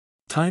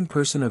Time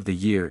Person of the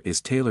Year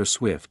is Taylor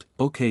Swift.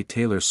 Okay,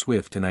 Taylor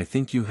Swift, and I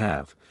think you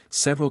have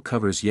several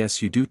covers.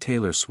 Yes, you do.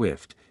 Taylor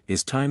Swift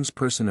is Time's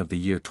Person of the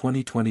Year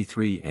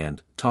 2023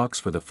 and talks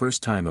for the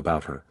first time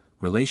about her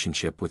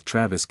relationship with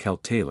Travis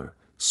Kelce. Taylor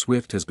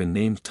Swift has been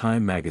named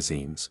Time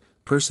magazine's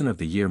Person of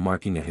the Year,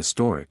 marking a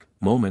historic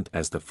moment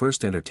as the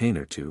first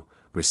entertainer to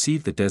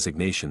receive the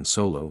designation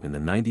solo in the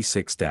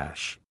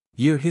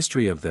 96-year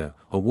history of the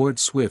award.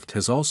 Swift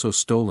has also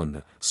stolen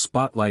the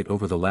spotlight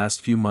over the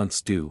last few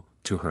months due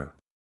to her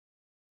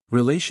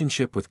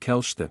relationship with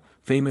Kelce. The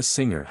famous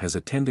singer has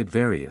attended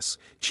various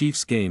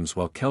Chiefs games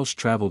while Kelce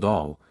traveled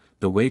all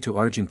the way to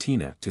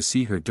Argentina to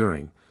see her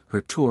during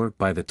her tour.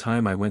 By the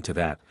time I went to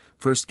that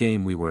first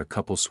game we were a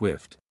couple.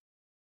 Swift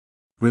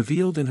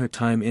revealed in her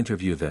Time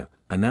interview. The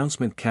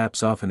announcement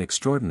caps off an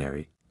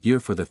extraordinary year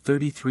for the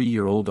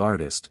 33-year-old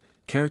artist,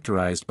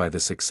 characterized by the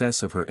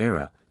success of her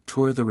era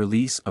tour, the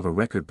release of a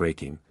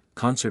record-breaking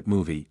concert,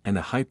 movie, and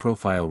a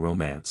high-profile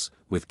romance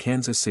with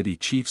Kansas City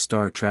Chiefs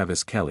star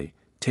Travis Kelce.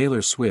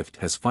 Taylor Swift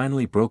has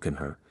finally broken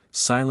her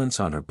silence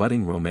on her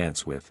budding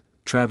romance with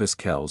Travis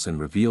Kelce and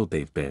revealed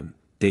they've been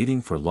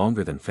dating for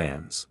longer than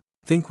fans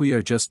think. We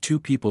are just two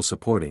people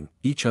supporting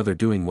each other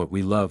doing what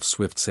we love,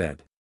 Swift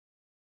said.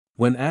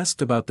 When asked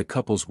about the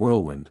couple's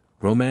whirlwind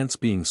romance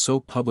being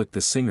so public,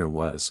 the singer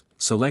was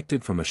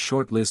selected from a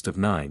short list of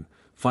 9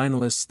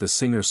 finalists. The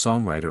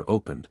singer-songwriter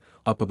opened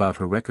up about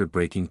her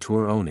record-breaking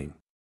tour, owning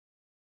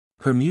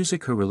her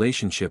music, her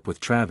relationship with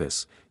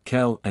Travis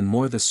Kelce, and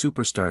more. The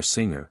superstar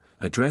singer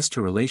addressed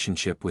her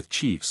relationship with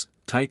Chiefs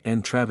tight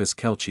end Travis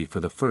Kelce for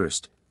the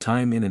first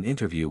time in an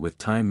interview with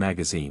Time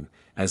magazine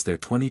as their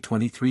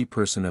 2023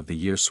 Person of the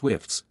Year.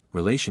 Swift's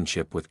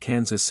relationship with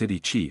Kansas City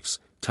Chiefs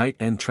tight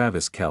end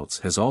Travis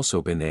Kelce has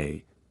also been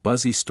a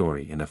buzzy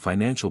story and a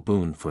financial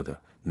boon for the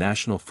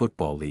National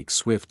Football League.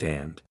 Swift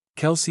and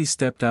Kelce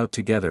stepped out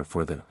together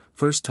for the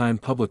first time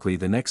publicly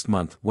the next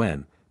month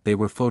when they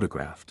were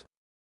photographed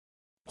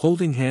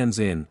holding hands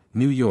in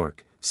New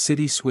York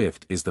City.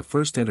 Swift is the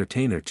first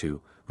entertainer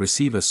to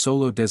receive a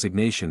solo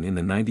designation in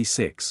the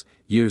 96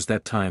 years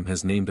that Time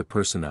has named a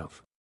Person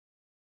of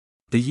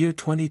the Year.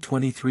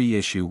 2023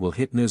 issue will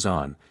hit news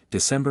on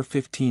December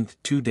 15,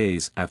 2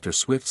 days after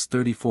Swift's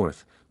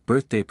 34th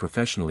birthday.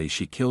 Professionally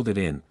she killed it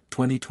in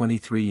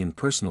 2023, and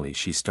personally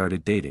she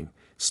started dating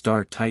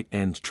star tight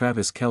end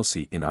Travis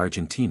Kelce in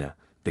Argentina.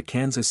 The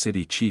Kansas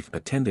City Chief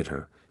attended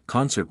her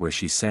concert where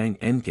she sang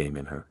Endgame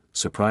in her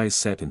surprise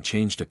set and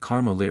changed a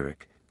Karma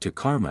lyric to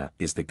Karma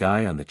is the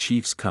guy on the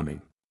Chiefs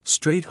coming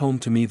straight home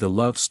to me. The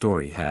love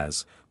story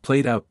has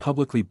played out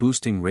publicly,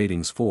 boosting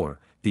ratings for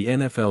the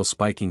NFL,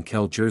 spiking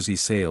Kel jersey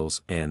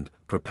sales and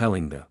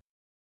propelling the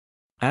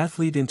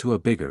athlete into a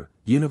bigger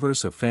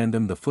universe of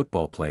fandom. The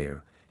football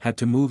player had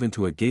to move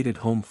into a gated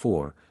home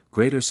for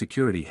greater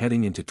security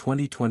heading into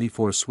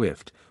 2024.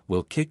 Swift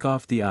will kick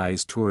off the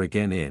Eyes tour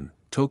again in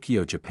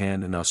Tokyo,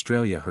 Japan and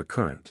Australia. Her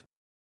current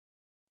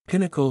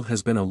pinnacle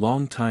has been a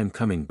long time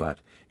coming, but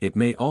it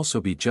may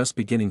also be just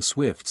beginning.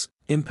 Swift's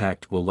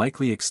impact will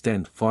likely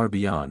extend far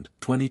beyond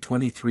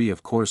 2023.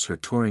 Of course, her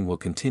touring will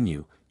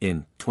continue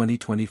in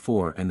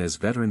 2024, and as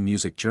veteran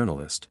music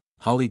journalist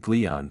Holly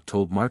Gleon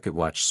told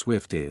MarketWatch,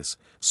 Swift is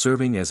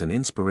serving as an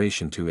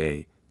inspiration to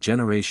a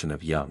generation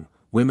of young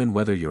women.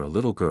 Whether you're a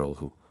little girl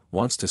who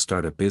wants to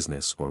start a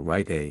business or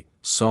write a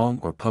song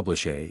or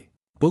publish a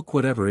book,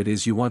 whatever it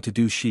is you want to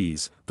do,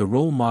 she's the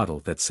role model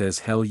that says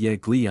hell yeah,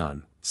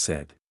 Gleon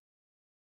said.